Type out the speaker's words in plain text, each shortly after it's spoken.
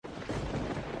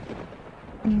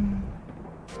Welcome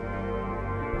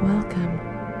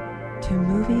to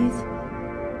Movies,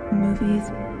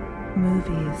 Movies,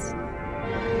 Movies.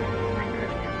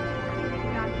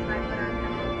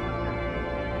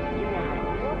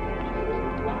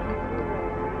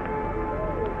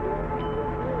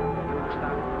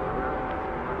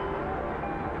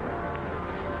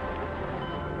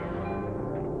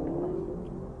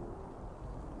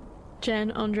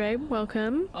 Jen, Andre,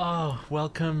 welcome. Oh,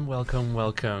 welcome, welcome,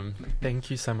 welcome.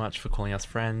 Thank you so much for calling us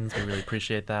friends. We really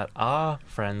appreciate that. Our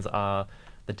friends are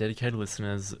the dedicated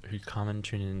listeners who come and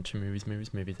tune in to movies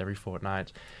every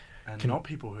fortnight. And not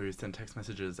people who send text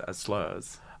messages as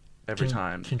slurs every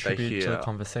time contribute they hear to the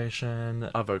conversation.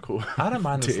 a vocal. I don't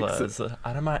mind the dicks. slurs.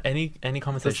 I don't mind any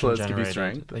conversation slurs give you generated.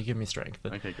 strength? They give me strength.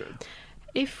 Okay, good.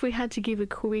 If we had to give a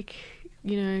quick,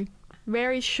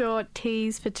 very short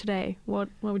tease for today, what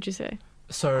would you say?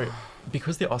 So,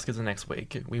 because the Oscars are next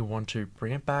week, we want to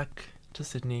bring it back to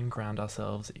Sydney and ground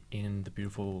ourselves in the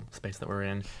beautiful space that we're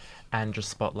in and just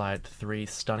spotlight 3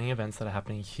 stunning events that are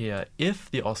happening here if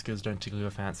the Oscars don't tickle your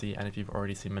fancy and if you've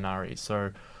already seen Minari.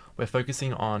 So, we're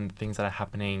focusing on things that are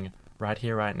happening right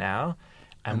here, right now.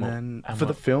 And for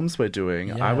the films we're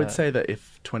doing, I Yeah. would say that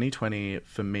if 2020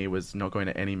 for me was not going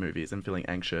to any movies and feeling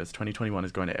anxious, 2021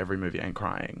 is going to every movie and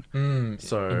crying.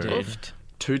 So, indeed.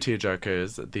 2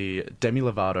 tearjerkers, the Demi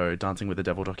Lovato Dancing with the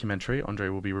Devil documentary. Andre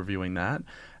will be reviewing that.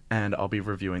 And I'll be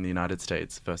reviewing The United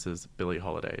States versus Billie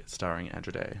Holiday, starring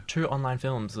Andra Day. 2 online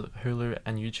films, Hulu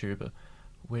and YouTube,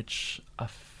 which are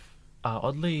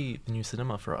oddly the new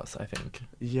cinema for us, I think.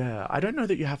 Yeah, I don't know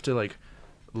that you have to,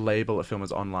 label a film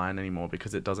as online anymore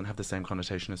because it doesn't have the same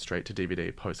connotation as straight to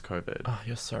DVD post-COVID. Oh,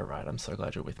 you're so right. I'm so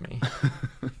glad you're with me.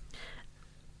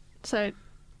 So,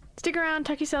 stick around,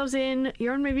 tuck yourselves in.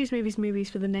 You're on Movies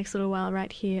for the next little while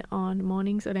right here on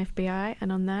Mornings at FBI.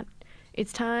 And on that,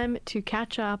 it's time to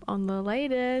catch up on the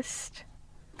latest.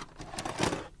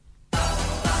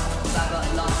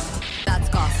 That's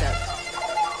gossip.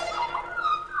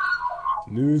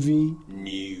 Movie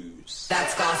news.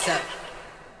 That's gossip.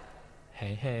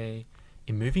 Hey.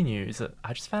 In movie news,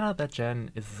 I just found out that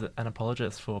Jen is an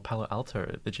apologist for Palo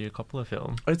Alto, the Gia Coppola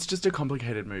film. It's just a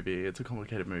complicated movie. It It is a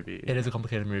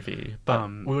complicated movie, but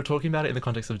we were talking about it in the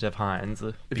context of Dev Hynes.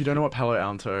 If you don't know what Palo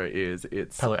Alto is,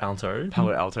 it's... Palo Alto?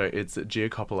 Palo Alto, it's Gia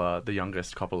Coppola, the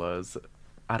youngest Coppola's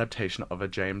adaptation of a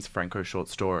James Franco short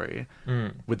story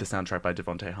with the soundtrack by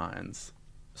Devonte Hines.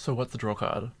 So what's the draw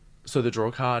card? So the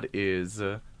draw card is...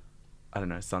 I don't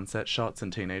know, sunset shots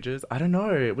and teenagers. I don't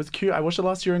know. It was cute. I watched it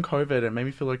last year in COVID and it made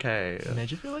me feel okay. It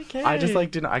made you feel okay? I just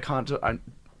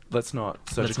let's not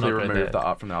surgically remove the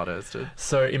art from the artist.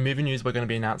 So in movie news, we're going to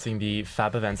be announcing the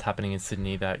fab events happening in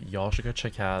Sydney that y'all should go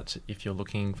check out if you're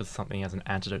looking for something as an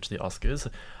antidote to the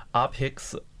Oscars. Our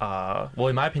picks are, well,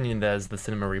 in my opinion, there's the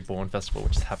Cinema Reborn Festival,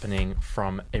 which is happening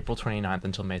from April 29th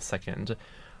until May 2nd.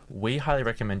 We highly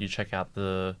recommend you check out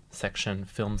the section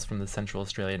Films from the Central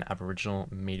Australian Aboriginal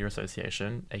Media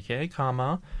Association, aka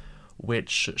CARMA,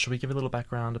 which, should we give a little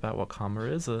background about what CARMA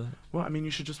is? Well, I mean, you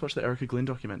should just watch the Erica Glynn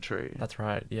documentary. That's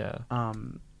right, yeah.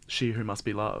 She Who Must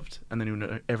Be Loved, and then you'll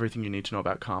know everything you need to know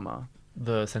about CARMA.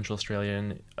 The Central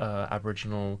Australian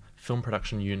Aboriginal film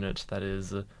production unit that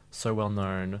is so well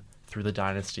known through the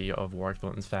dynasty of Warwick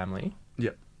Thornton's family.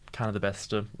 Yep. Kind of the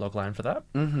best log line for that.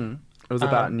 Mm-hmm. It was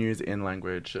about news in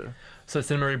language. So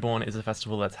Cinema Reborn is a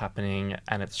festival that's happening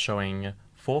and it's showing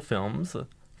 4 films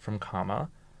from CARMA.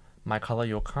 My Colour,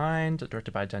 Your Kind,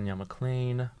 directed by Danielle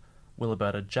McLean.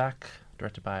 Willaberta Jack,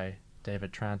 directed by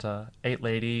David Tranter. 8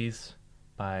 Ladies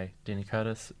by Dina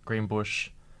Curtis. Green Bush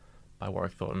by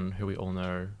Warwick Thornton, who we all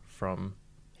know from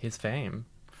his fame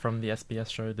from the SBS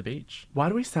show The Beach. Why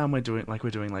do we sound we're doing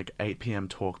 8 p.m.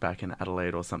 talk back in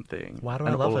Adelaide or something? Why do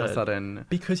and I love all it? of a sudden...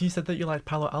 Because you said that you like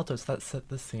Palo Alto, so that set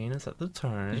the scene and set the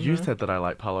tone. You said that I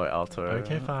like Palo Alto.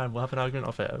 Okay, fine. We'll have an argument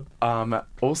off air.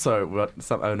 Also,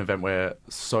 an event we're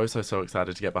so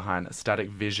excited to get behind, Static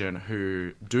Vision,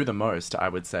 who do the most, I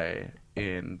would say,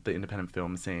 in the independent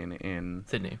film scene in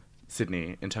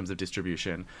Sydney in terms of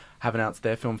distribution, have announced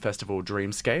their film festival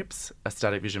Dreamscapes, a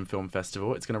Static Vision film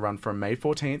festival. It's going to run from May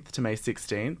 14th to May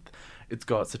 16th. It's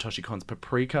got Satoshi Kon's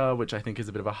Paprika, which I think is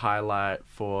a bit of a highlight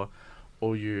for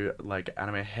all you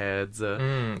anime heads.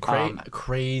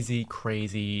 Crazy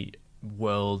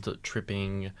world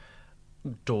tripping,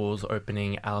 doors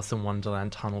opening, Alice in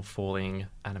Wonderland tunnel falling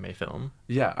anime film.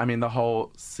 Yeah, I mean the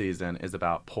whole season is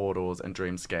about portals and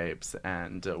dreamscapes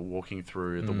and walking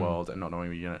through the world and not knowing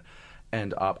where you're gonna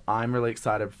end up. I'm really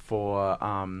excited for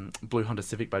Blue Honda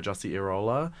Civic by Jussi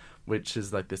Irola, which is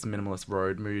this minimalist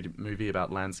road movie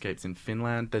about landscapes in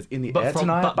Finland. There's In the Air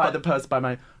Tonight by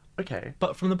my Okay.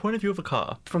 But from the point of view of a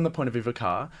car. From the point of view of a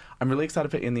car, I'm really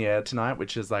excited for In the Air Tonight,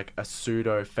 which is like a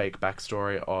pseudo fake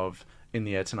backstory of In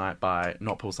the Air Tonight by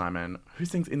not Paul Simon. Who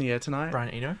sings In the Air Tonight? Brian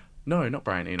Eno? No, not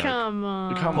Brian Eno. Come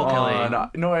on. Come Paul on. Kelly.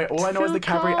 No, all I know is the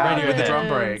Cadbury ad Collins. with the drum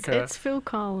break. It's Phil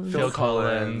Collins. Phil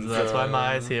Collins. That's why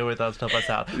Maya's here with us to help us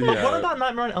out. But Yeah. what about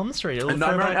Nightmare on Elm Street?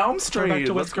 Nightmare on Elm Street. Throwback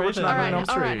to Let's Wes go with Craven. Nightmare on Elm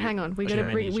All right, Street. hang on. We Okay,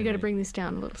 got to bring this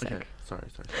down a little Okay, sec. sorry.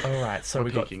 All right, so We're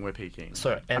we got. peaking.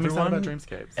 So I'm excited everyone, about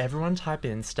Dreamscapes. everyone type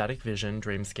in Static Vision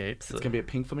Dreamscapes, It's going to be at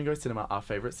Pink Flamingo Cinema, our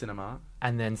favourite cinema.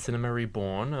 and then Cinema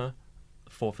Reborn,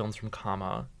 4 films from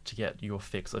Karma to get your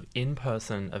fix of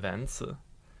in-person events.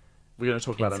 We're going to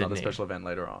talk about another Sydney. special event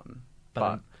later on.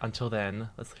 But until then,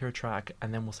 let's hear a track,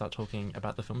 and then we'll start talking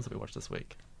about the films that we watched this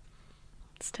week.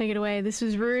 Let's take it away. This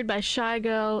was Rude by Shy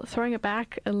Girl, throwing it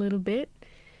back a little bit.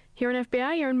 Here on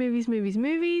FBI, you're on Movies.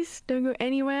 Don't go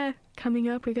anywhere. Coming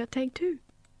up, we got Take 2.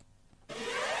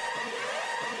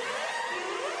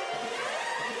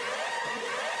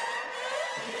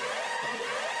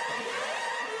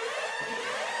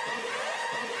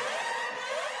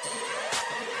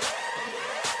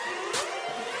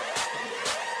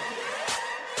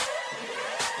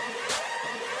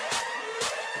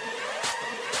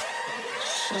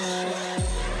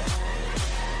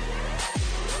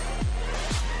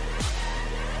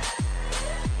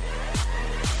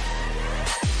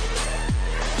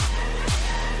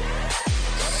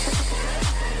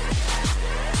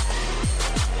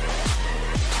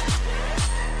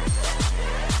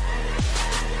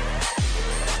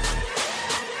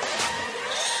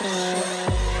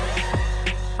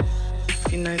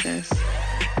 You know this.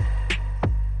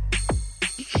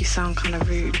 You sound kind of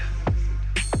rude.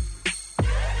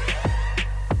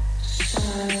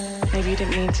 Maybe you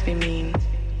didn't mean to be mean,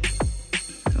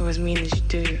 or as mean as you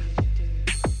do.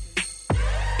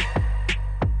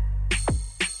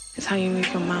 It's how you move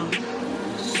your mouth.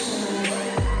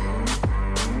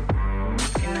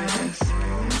 You know this.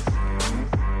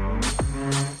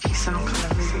 You sound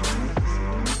kind of rude.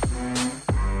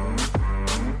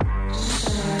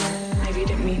 Maybe you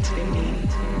didn't mean to be mean,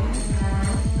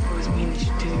 or as mean as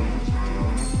you do.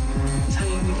 It's how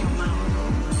you move your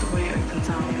mouth, the way it opens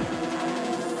out.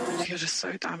 You're just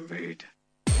so damn rude.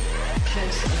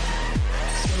 Closer,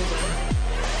 smoother,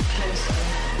 closer,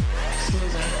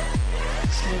 smoother,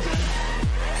 smoother,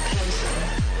 closer,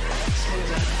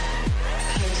 smoother,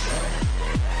 closer,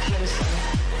 closer,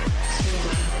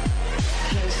 smoother,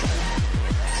 closer,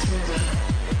 smoother,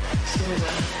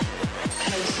 smoother,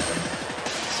 closer,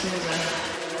 smoother,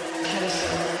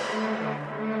 closer.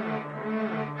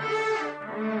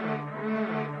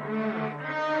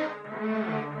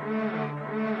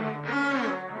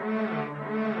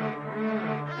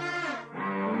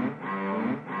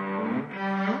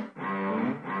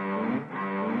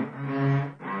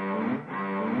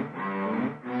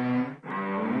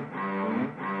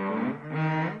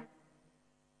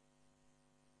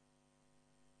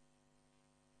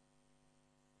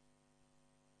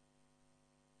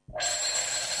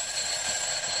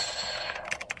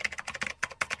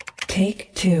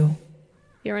 Take 2.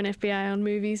 You're on FBI on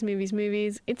Movies.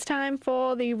 It's time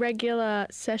for the regular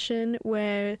session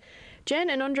where Jen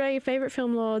and Andre, your favourite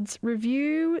film lords,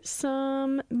 review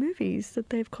some movies that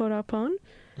they've caught up on.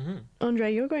 Mm-hmm.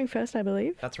 Andre, you're going first, I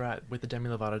believe. That's right, with the Demi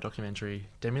Lovato documentary,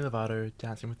 Demi Lovato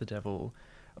Dancing with the Devil.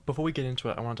 Before we get into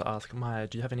it, I wanted to ask, Maya,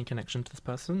 do you have any connection to this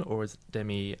person, or is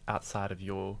Demi outside of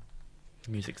your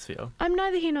music sphere? I'm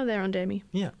neither here nor there on Demi.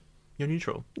 Yeah, you're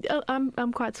neutral.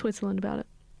 I'm quite Switzerland about it.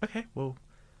 Okay, well,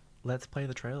 let's play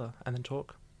the trailer and then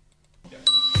talk.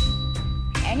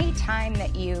 Anytime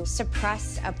that you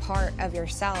suppress a part of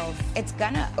yourself, it's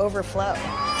gonna overflow.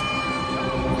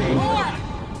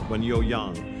 When you're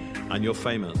young and you're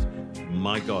famous,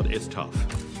 my God, it's tough.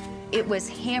 It was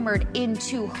hammered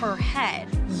into her head.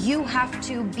 You have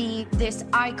to be this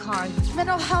icon.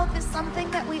 Mental health is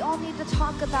something that we all need to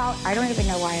talk about. I don't even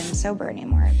know why I'm sober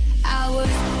anymore. I was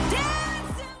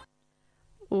dancing.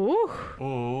 Ooh.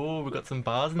 Oh, we got some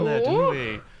bars in there, didn't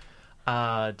we?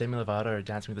 Demi Lovato,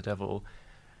 Dancing with the Devil.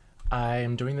 I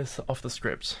am doing this off the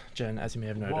script, Jen, as you may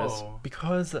have noticed,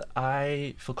 because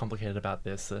I feel complicated about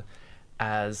this.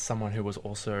 As someone who was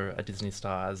also a Disney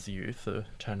star as youth,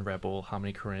 turned rebel,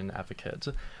 Harmony Korine advocate,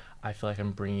 I feel like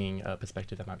I'm bringing a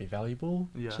perspective that might be valuable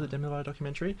to the Demi Lovato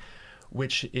documentary,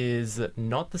 which is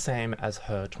not the same as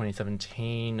her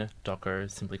 2017 doco,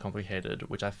 Simply Complicated,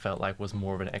 which I felt like was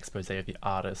more of an expose of the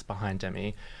artist behind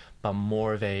Demi, but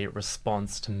more of a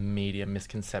response to media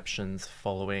misconceptions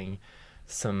following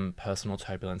some personal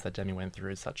turbulence that Demi went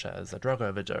through, such as a drug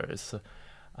overdose,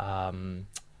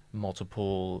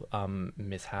 multiple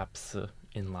mishaps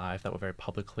in life that were very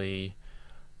publicly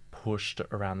pushed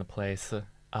around the place.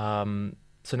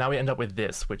 So now we end up with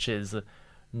this, which is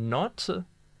not...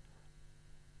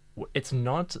 It's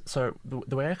not... So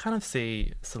the way I kind of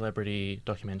see celebrity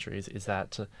documentaries is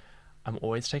that I'm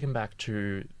always taken back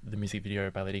to the music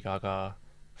video by Lady Gaga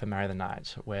for Marry the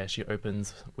Night, where she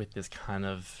opens with this kind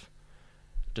of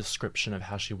description of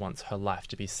how she wants her life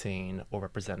to be seen or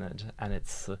represented. And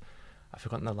it's... I've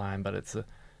forgotten the line, but it's...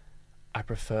 I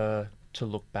prefer to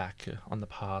look back on the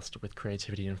past with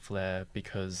creativity and flair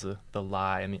because the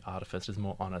lie and the artifice is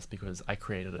more honest because I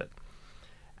created it.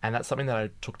 And that's something that I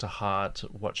took to heart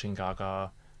watching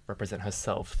Gaga represent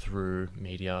herself through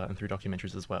media and through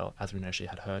documentaries as well. As we know, she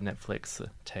had her Netflix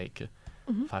take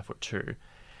 5'2".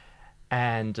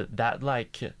 And that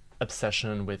like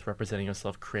obsession with representing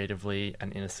yourself creatively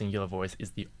and in a singular voice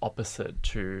is the opposite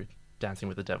to Dancing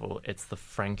with the Devil. It's the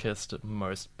frankest,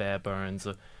 most bare bones,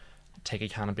 take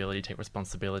accountability, take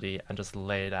responsibility, and just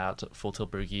lay it out full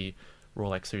tilt boogie, raw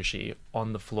like sushi,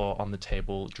 on the floor, on the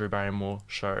table, Drew Barrymore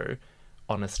show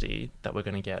honesty that we're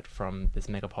going to get from this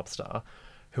mega pop star,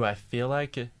 who I feel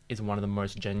like is one of the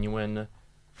most genuine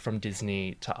from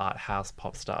Disney to art house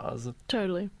pop stars.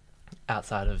 Totally.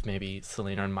 Outside of maybe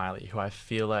Selena and Miley, who I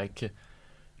feel like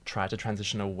tried to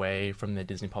transition away from their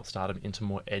Disney pop stardom into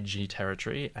more edgy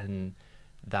territory, and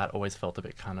that always felt a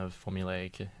bit kind of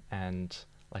formulaic and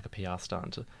like a PR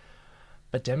stunt.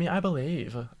 But Demi, I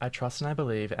believe. I trust and I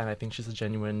believe, and I think she's a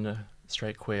genuine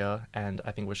straight queer, and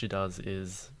I think what she does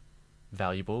is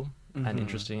valuable and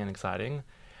interesting and exciting.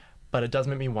 But it does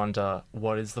make me wonder,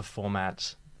 what is the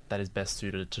format that is best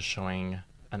suited to showing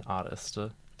an artist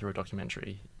through a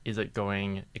documentary? Is it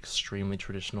going extremely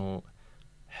traditional,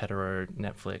 hetero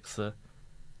Netflix,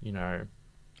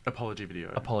 apology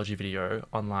video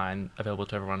online, available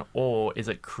to everyone? Or is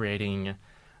it creating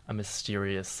a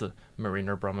mysterious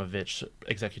Marina Abramovich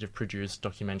executive produced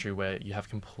documentary where you have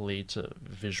complete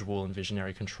visual and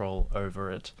visionary control over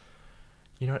it?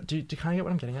 Do you kind of get what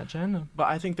I'm getting at, Jen? But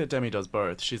I think that Demi does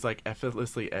both. She's like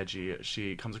effortlessly edgy.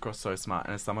 She comes across so smart,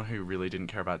 and as someone who really didn't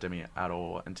care about Demi at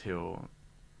all until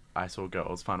I saw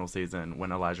Girls final season,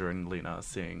 when Elijah and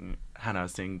Hannah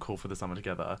sing Cool for the Summer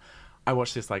together, I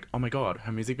watched this like, oh my god,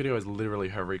 her music video is literally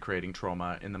her recreating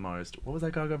trauma in the most... What was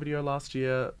that Gaga video last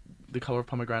year? The Color of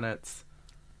Pomegranates?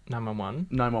 911?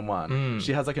 911.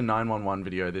 She has like a 911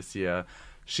 video this year.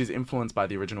 She's influenced by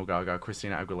the original Gaga,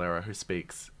 Christina Aguilera, who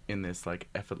speaks in this like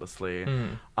effortlessly.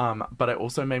 But it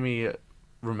also made me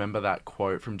remember that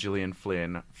quote from Gillian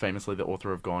Flynn, famously the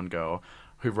author of Gone Girl,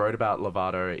 who wrote about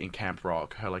Lovato in Camp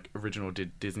Rock, her like original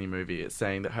Disney movie,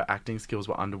 saying that her acting skills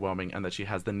were underwhelming and that she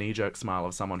has the knee-jerk smile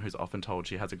of someone who's often told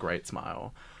she has a great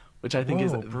smile, which I think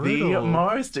is the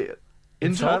most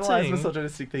internalized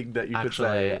misogynistic thing that you could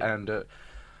say. And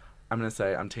I'm going to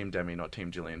say I'm Team Demi, not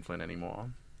Team Gillian Flynn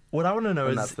anymore. What I want to know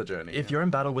is, that's the journey. If you're in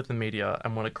battle with the media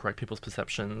and want to correct people's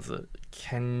perceptions,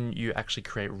 can you actually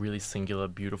create really singular,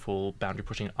 beautiful,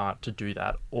 boundary-pushing art to do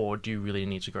that? Or do you really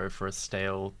need to go for a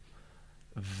stale,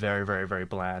 very, very, very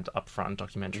bland, upfront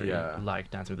documentary like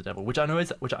Dancing with the Devil, which I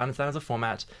understand as a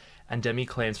format, and Demi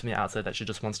claims from the outset that she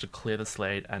just wants to clear the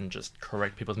slate and just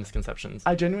correct people's misconceptions.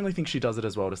 I genuinely think she does it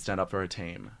as well to stand up for her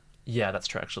team. Yeah, that's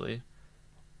true, actually.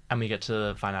 And we get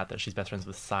to find out that she's best friends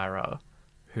with Syra,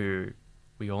 who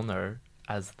we all know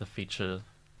as the feature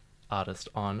artist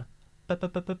on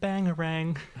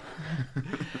Bangarang.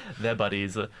 They're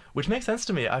buddies, which makes sense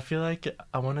to me. I feel like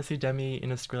I want to see Demi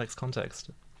in a Skrillex context.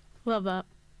 Love that.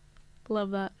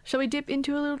 Love that. Shall we dip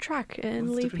into a little track and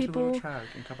Let's leave dip into people... a little track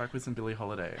and come back with some Billie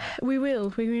Holiday. We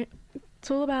will. It's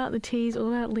all about the tease, all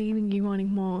about leaving you wanting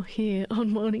more here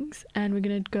on Mornings. And we're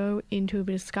going to go into a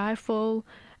bit of Skyfall,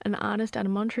 an artist out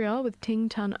of Montreal, with Ting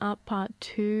Ton Up Part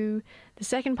 2. The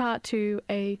second part to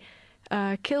a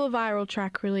killer viral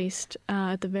track released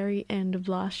at the very end of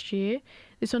last year.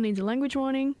 This one needs a language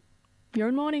warning. You're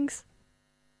on Mornings.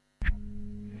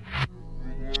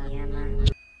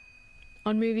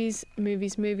 On Movies,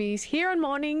 Movies, Movies. Here on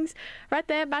Mornings, right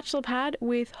there, Bachelor Pad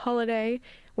with Holiday.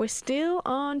 We're still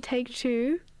on take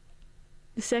 2,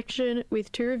 the section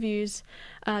with 2 reviews.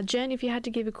 Jen, if you had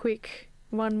to give a quick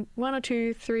one or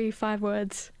two, 3, 5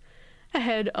 words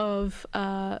ahead of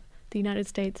the United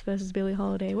States versus Billie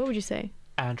Holiday, what would you say?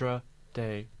 Andra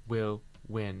Day will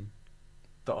win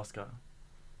the Oscar.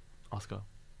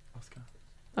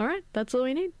 All right, that's all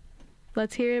we need.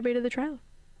 Let's hear a bit of the trailer.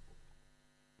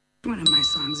 One of my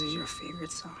songs is your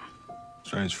favorite song.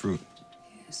 Strange Fruit.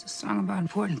 Yeah, it's a song about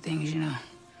important things,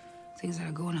 things that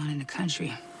are going on in the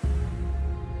country.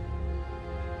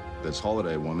 This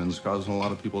Holiday woman's causing a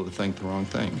lot of people to think the wrong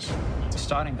things. It's a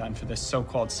starting gun for this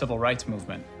so-called civil rights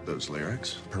movement. Those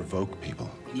lyrics provoke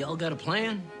people. Y'all got a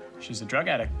plan? She's a drug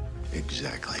addict.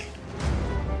 Exactly.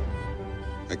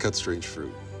 I cut strange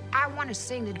fruit. I want to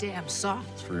sing the damn song.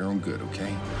 It's for your own good,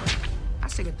 okay? I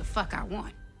sing it the fuck I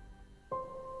want.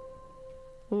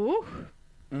 Ooh.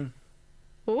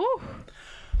 Ooh.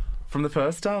 From the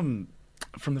first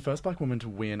black woman to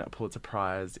win a Pulitzer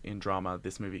Prize in drama,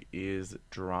 this movie is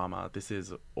drama. This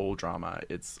is all drama.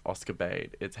 It's Oscar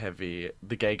bait. It's heavy.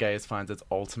 The Gay Gaze finds its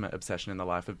ultimate obsession in the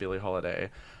life of Billie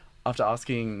Holiday. After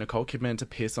asking Nicole Kidman to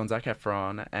piss on Zac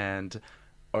Efron and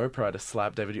Oprah to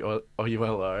slap David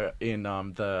Oyelowo in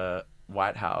the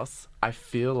White House, I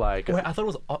feel like... Wait, I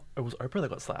thought it was Oprah that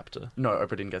got slapped. No, Oprah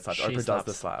didn't get slapped. She Oprah slaps. does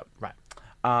the slap. Right.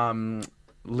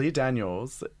 Lee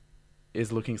Daniels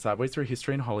is looking sideways through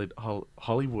history in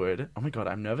Hollywood. Oh my God,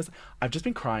 I'm nervous. I've just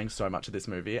been crying so much at this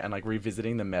movie and like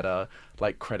revisiting the meta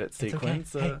like credit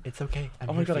sequence. Okay. Hey, it's okay.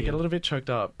 Oh my God, I get a little bit choked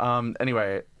up.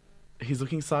 Anyway, he's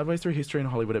looking sideways through history in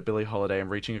Hollywood at Billie Holiday and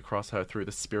reaching across her through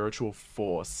the spiritual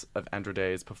force of Andra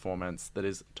Day's performance that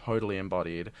is totally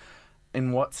embodied.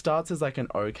 In what starts as like an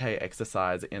okay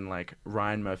exercise in like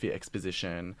Ryan Murphy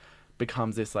exposition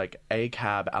becomes this like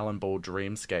A-cab Alan Ball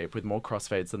dreamscape with more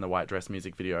crossfades than the white dress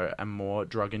music video and more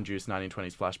drug-induced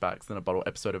 1920s flashbacks than a bottle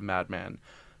episode of Mad Men.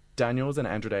 Daniels and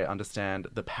Andra Day understand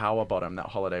the power bottom that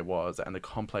Holiday was and the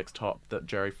complex top that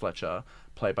Jerry Fletcher,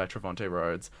 played by Trevante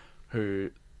Rhodes,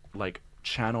 who like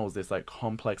channels this like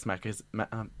complex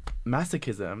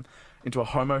masochism into a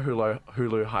homo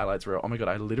Hulu highlights reel. Oh my God,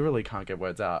 I literally can't get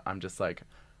words out. I'm just like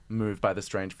moved by the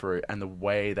strange fruit and the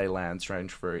way they land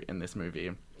strange fruit in this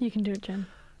movie. You can do it, Jen.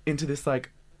 Into this like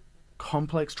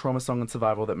complex trauma song and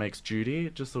survival that makes Judy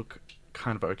just look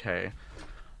kind of okay.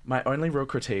 My only real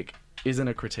critique isn't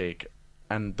a critique,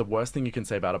 and the worst thing you can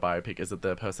say about a biopic is that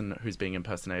the person who's being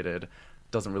impersonated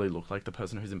doesn't really look like the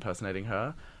person who's impersonating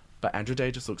her. But Andra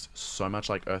Day just looks so much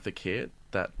like Eartha Kitt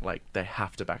that like they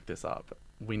have to back this up.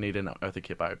 We need an Eartha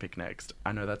Kitt biopic next.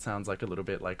 I know that sounds like a little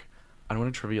bit like, I don't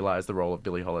want to trivialize the role of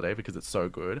Billie Holiday because it's so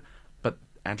good, but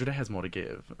Andra Day has more to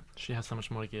give. She has so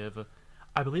much more to give.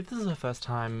 I believe this is her first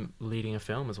time leading a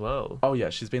film as well. Oh yeah,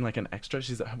 she's been like an extra.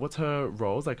 What's her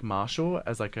roles? Like Marshall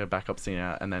as like a backup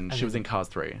singer, and then she was in Cars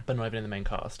 3. But not even in the main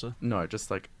cast. No, just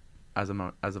like as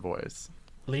a voice.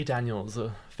 Lee Daniels,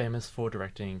 famous for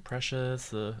directing Precious,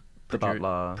 The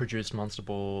Butler, produced Monster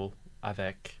Ball,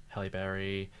 Avec, Halle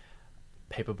Berry,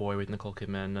 Paperboy with Nicole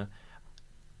Kidman.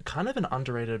 Kind of an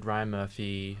underrated Ryan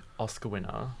Murphy Oscar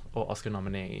winner or Oscar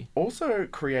nominee. Also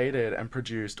created and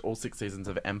produced all 6 seasons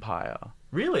of Empire.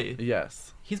 Really?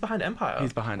 Yes. He's behind Empire.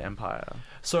 He's behind Empire.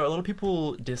 So a lot of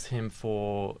people diss him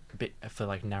for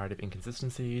like narrative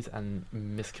inconsistencies and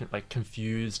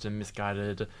confused and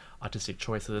misguided artistic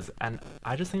choices, and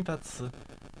I just think that's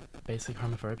basic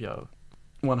homophobia.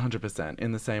 100%.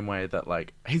 In the same way that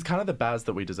like he's kind of the Baz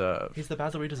that we deserve. He's the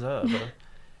Baz that we deserve.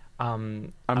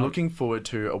 I'm looking forward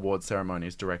to award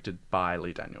ceremonies directed by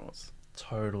Lee Daniels.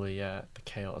 Totally, yeah. The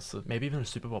chaos. Maybe even a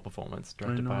Super Bowl performance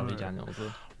directed by Lee Daniels.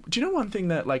 Do you know one thing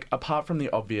that, like, apart from the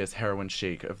obvious heroin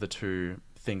chic of the two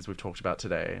things we've talked about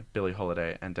today, Billie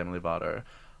Holiday and Demi Lovato,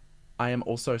 I am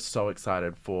also so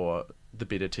excited for the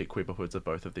bitter tit queeperhoods of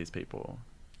both of these people.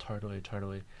 Totally.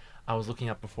 I was looking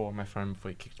up before my phone,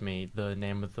 before he kicked me, the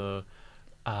name of the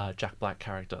Jack Black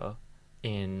character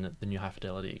in the new High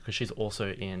Fidelity, because she's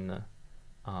also in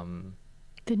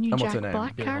the new Jack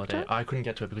Black Billie character. Holiday. I couldn't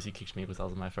get to it because he kicked me because I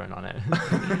was on my phone on it.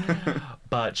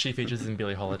 But she features in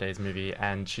Billie Holiday's movie,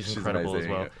 and she's incredible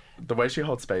amazing. as well. The way she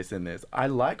holds space in this, I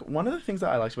like. One of the things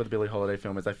that I liked about the Billie Holiday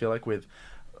film is I feel like with,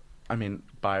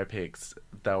 biopics,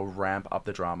 they'll ramp up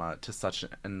the drama to such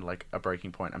a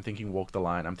breaking point. I'm thinking Walk the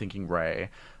Line. I'm thinking Ray.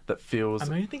 That feels.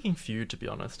 I'm only thinking Feud, to be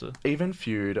honest. Even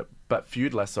Feud, but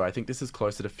Feud less so. I think this is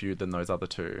closer to Feud than those other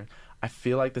two. I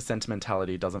feel like the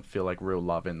sentimentality doesn't feel like real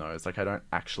love in those. Like, I don't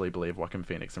actually believe Joaquin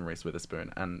Phoenix and Reese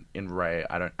Witherspoon. And in Ray,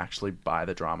 I don't actually buy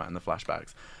the drama and the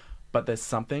flashbacks. But there's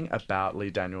something about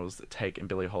Lee Daniels' take in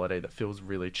Billie Holiday that feels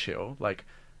really chill. Like,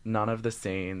 none of the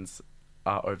scenes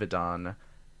are overdone.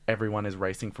 Everyone is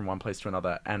racing from one place to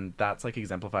another, and that's like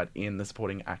exemplified in the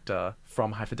supporting actor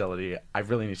from High Fidelity. I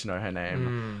really need to know her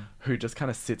name, who just kind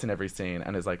of sits in every scene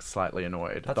and is like slightly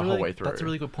annoyed whole way through. That's a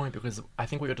really good point, because I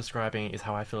think what you're describing is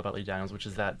how I feel about Lee Daniels, which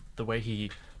is that the way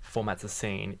he formats a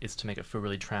scene is to make it feel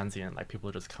really transient, like people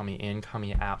are just coming in,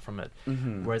 coming out from it.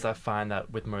 Mm-hmm. Whereas I find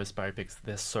that with most biopics,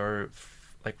 they're so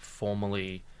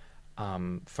formally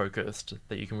focused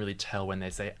that you can really tell when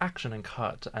they say action and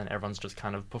cut and everyone's just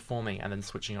kind of performing and then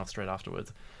switching off straight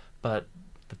afterwards. But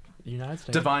the United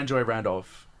States... Divine Joy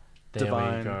Randolph. There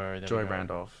Divine we go. There Joy we go.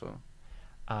 Randolph.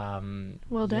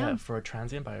 Well done. Yeah, for a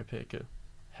transient biopic,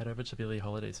 head over to Billie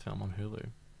Holiday's film on Hulu.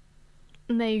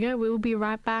 And there you go. We will be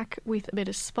right back with a bit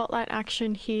of spotlight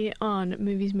action here on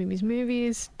Movies, Movies,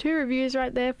 Movies. 2 reviews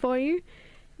right there for you.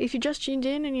 If you just tuned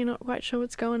in and you're not quite sure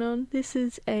what's going on, this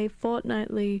is a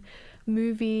fortnightly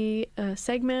movie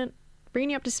segment, bringing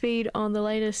you up to speed on the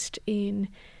latest in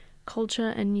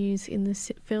culture and news in the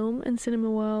film and cinema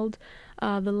world,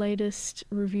 the latest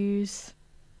reviews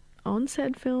on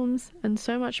said films, and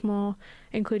so much more,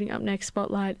 including up next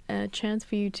Spotlight, a chance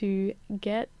for you to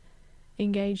get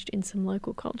engaged in some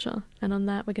local culture. And on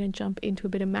that, we're going to jump into a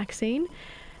bit of Maxine.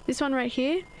 This one right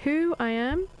here, Who I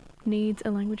Am, needs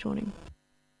a language warning.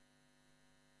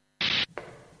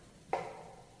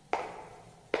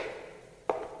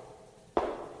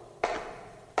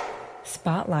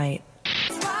 Spotlight.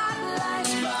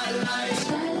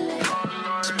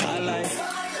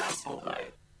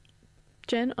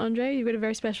 Jen, Andre, you've got a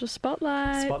very special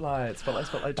spotlight. Spotlight,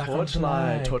 Back on torchlight.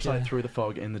 tonight, Torchlight yeah. through the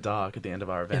fog, in the dark at the end of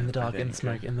our event. In the dark, I in the think.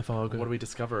 smoke, in the fog. What are we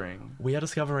discovering? We are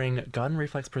discovering Garden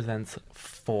Reflex Presents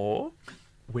 4,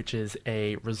 which is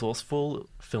a resourceful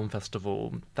film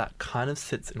festival that kind of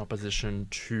sits in opposition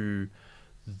to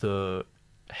the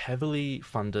heavily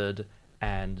funded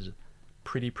and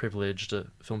pretty privileged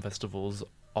film festivals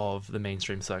of the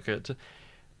mainstream circuit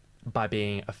by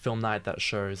being a film night that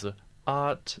shows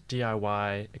art,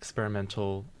 DIY,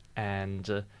 experimental,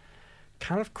 and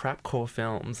kind of crapcore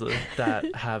films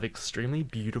that have extremely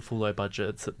beautiful low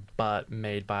budgets but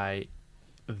made by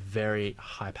very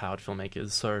high-powered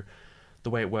filmmakers. So the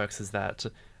way it works is that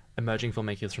emerging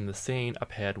filmmakers from the scene are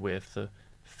paired with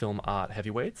film art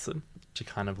heavyweights to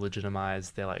kind of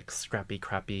legitimize their like scrappy,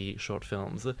 crappy short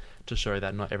films to show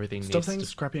that not everything Stop needs saying to...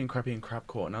 scrappy and crappy and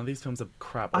crapcore. None of these films are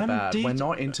crap or I'm bad. We're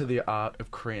not into the art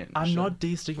of cringe. I'm not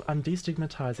I'm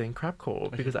destigmatizing crapcore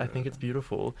because I think it's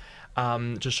beautiful.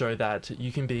 To show that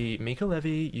you can be Mika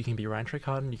Levy, you can be Ryan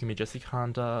Trichardt, you can be Jesse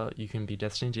Kanda, you can be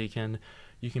Destiny Deacon,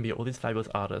 you can be all these fabulous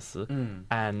artists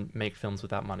and make films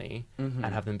without money and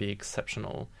have them be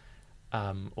exceptional.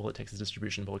 All it takes is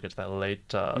distribution, but we'll get to that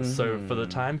later. So for the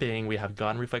time being, we have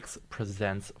Garden Reflex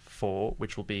Presents 4,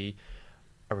 which will be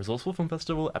a resourceful film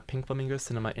festival at Pink Flamingo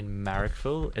Cinema in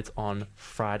Marrickville. It's on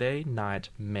Friday night,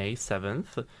 May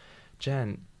 7th.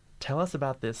 Jen, tell us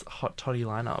about this hot toddy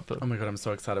lineup. Oh my god, I'm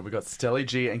so excited. We got Stelly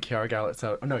G and Kiara Gallett.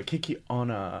 Oh no, Kiki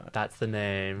Honor. That's the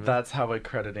name. That's how we're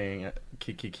crediting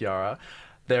Kiki Kiara.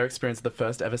 Their experience of the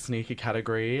first ever sneaker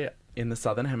category in the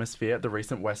Southern Hemisphere at the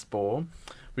recent West Ball.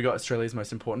 We got Australia's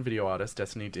most important video artist,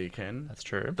 Destiny Deacon. That's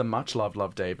true. The much loved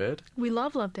Love David. We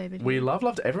love David. We love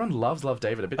everyone loves Love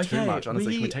David a bit too much,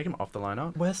 honestly. Can we take him off the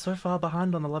lineup? We're so far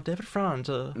behind on the Love David front.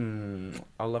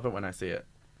 I'll love it when I see it.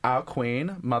 Our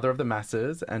queen, mother of the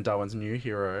masses, and Darwin's new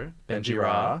hero, Benji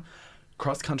Ra.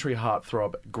 Cross-country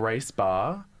heartthrob, Grace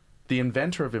Barr. The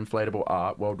inventor of inflatable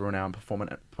art, world-renowned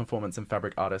performance and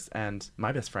fabric artist, and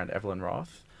my best friend, Evelyn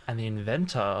Roth. And the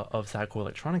inventor of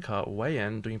Sadcore Electronica,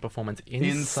 Wayan, doing performance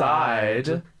inside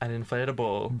an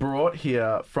inflatable. Brought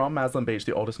here from Maslin Beach,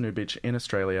 the oldest nude beach in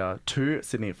Australia, to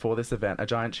Sydney for this event. A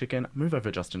giant chicken. Move over,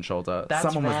 Justin Shoulder.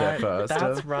 Someone was there first.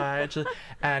 That's right.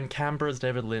 And Canberra's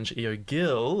David Lynch, Eo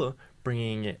Gill,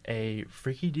 bringing a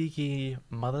freaky deaky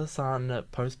mother-son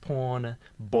post-porn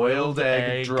boiled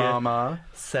egg drama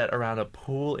set around a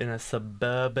pool in a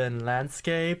suburban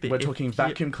landscape. We're talking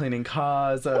vacuum cleaning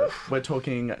cars. We're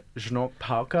talking Jnok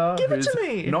Parker, who's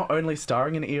not only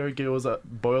starring in Eo Gill's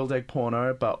boiled egg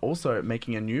porno, but also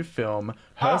making a new film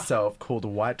herself called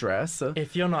White Dress.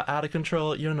 If you're not out of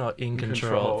control, you're not in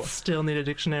control. Still need a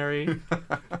dictionary. We're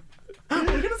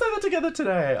going to say that together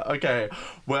today. Okay.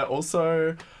 We're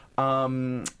also...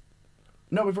 no,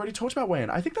 we've already talked about Wayne.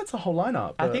 I think that's the whole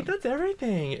lineup. I think that's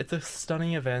everything. It's a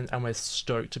stunning event, and we're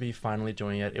stoked to be finally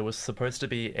doing it. It was supposed to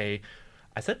be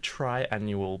I said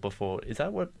tri-annual before. Is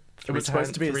that what? It was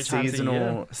supposed to be a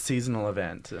seasonal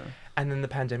event. And then the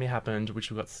pandemic happened,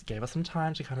 which gave us some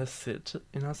time to kind of sit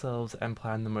in ourselves and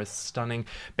plan the most stunning...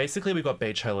 Basically, we got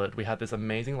Beach Hurlet. We had this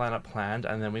amazing lineup planned,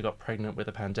 and then we got pregnant with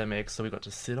a pandemic, so we got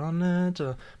to sit on it,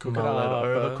 cook it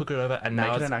over, and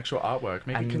now make it an actual artwork.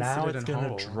 Make it now considered it's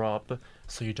going to drop,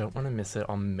 so you don't want to miss it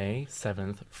on May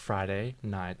 7th, Friday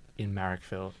night in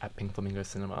Marrickville at Pink Flamingo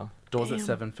Cinema. Doors at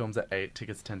 7, films at 8,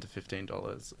 tickets $10 to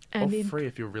 $15. And or free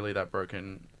if you're really that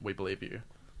broken, we believe you.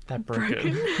 That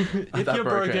broken. If that you're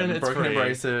broken, it's broken free.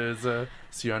 Embraces.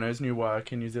 Siono's new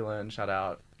work in New Zealand. Shout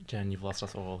out. Jen, you've lost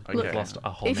us all. Okay. You've lost a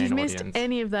whole If main you've missed audience.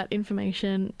 any of that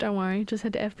information, don't worry. Just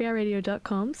head to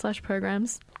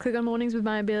fbiradio.com/programs. Click on Mornings with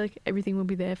Maya Billick. Everything will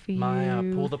be there for you. Maya,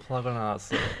 pull the plug on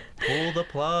us. Pull the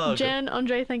plug. Jen,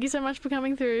 Andre, thank you so much for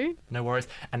coming through. No worries.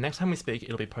 And next time we speak,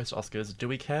 it'll be post-Oscars. Do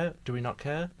we care? Do we not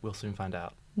care? We'll soon find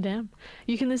out. Damn.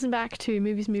 You can listen back to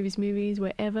Movies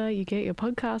wherever you get your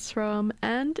podcasts from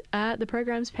and at the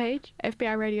programs page,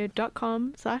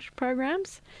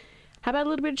 fbiradio.com/programs. How about a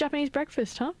little bit of Japanese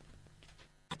breakfast, huh?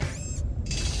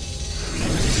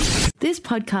 This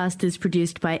podcast is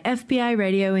produced by FBI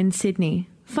Radio in Sydney.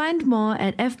 Find more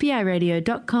at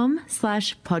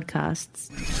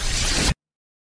fbiradio.com/podcasts.